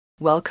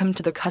Welcome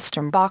to the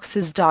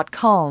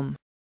customboxes.com.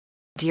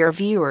 Dear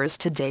viewers,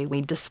 today we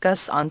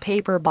discuss on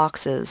paper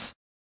boxes.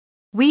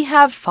 We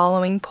have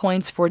following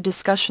points for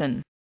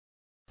discussion.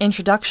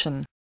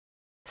 Introduction.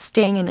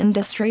 Staying in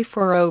industry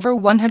for over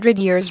 100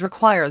 years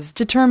requires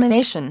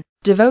determination,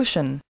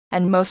 devotion,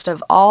 and most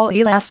of all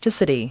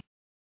elasticity.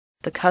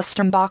 The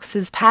custom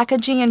boxes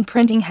packaging and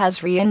printing has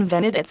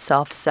reinvented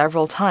itself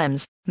several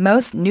times,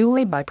 most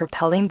newly by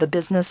propelling the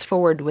business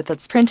forward with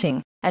its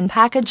printing and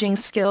packaging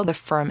skill. The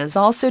firm is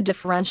also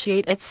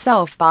differentiate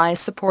itself by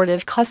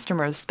supportive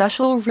customers'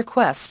 special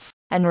requests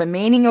and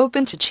remaining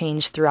open to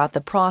change throughout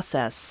the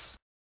process.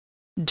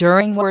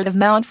 During word of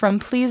mouth from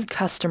pleased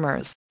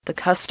customers, the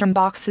custom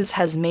boxes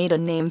has made a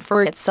name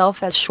for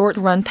itself as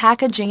short-run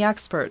packaging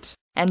expert,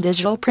 and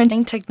digital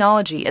printing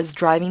technology is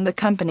driving the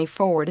company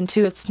forward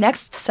into its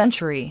next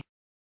century.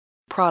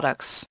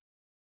 Products.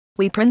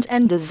 We print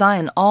and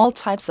design all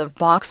types of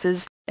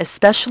boxes,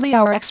 especially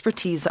our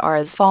expertise are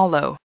as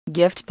follow: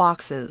 gift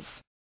boxes,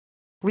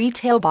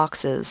 retail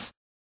boxes,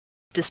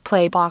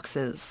 display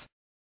boxes,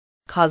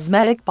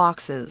 cosmetic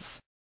boxes,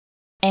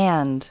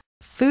 and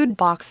food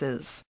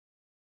boxes.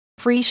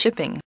 Free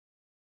shipping.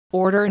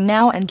 Order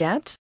now and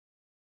get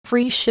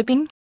free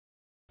shipping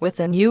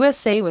within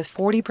USA with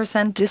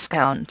 40%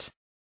 discount.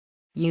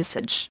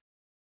 Usage.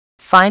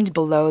 Find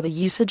below the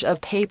usage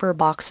of paper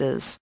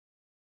boxes.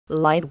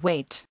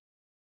 Lightweight,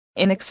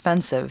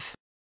 inexpensive,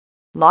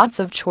 lots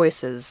of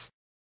choices,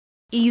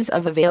 ease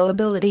of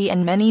availability,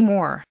 and many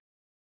more.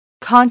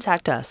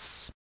 Contact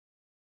us.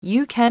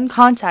 You can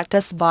contact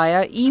us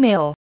via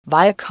email,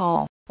 via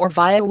call, or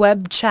via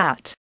web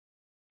chat.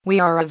 We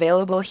are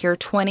available here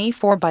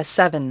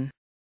 24/7.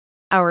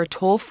 Our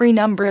toll-free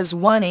number is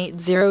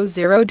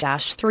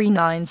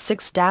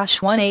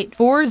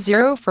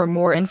 1-800-396-1840. For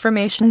more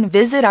information,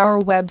 visit our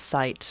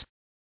website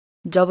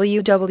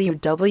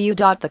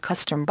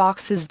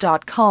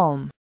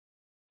www.thecustomboxes.com.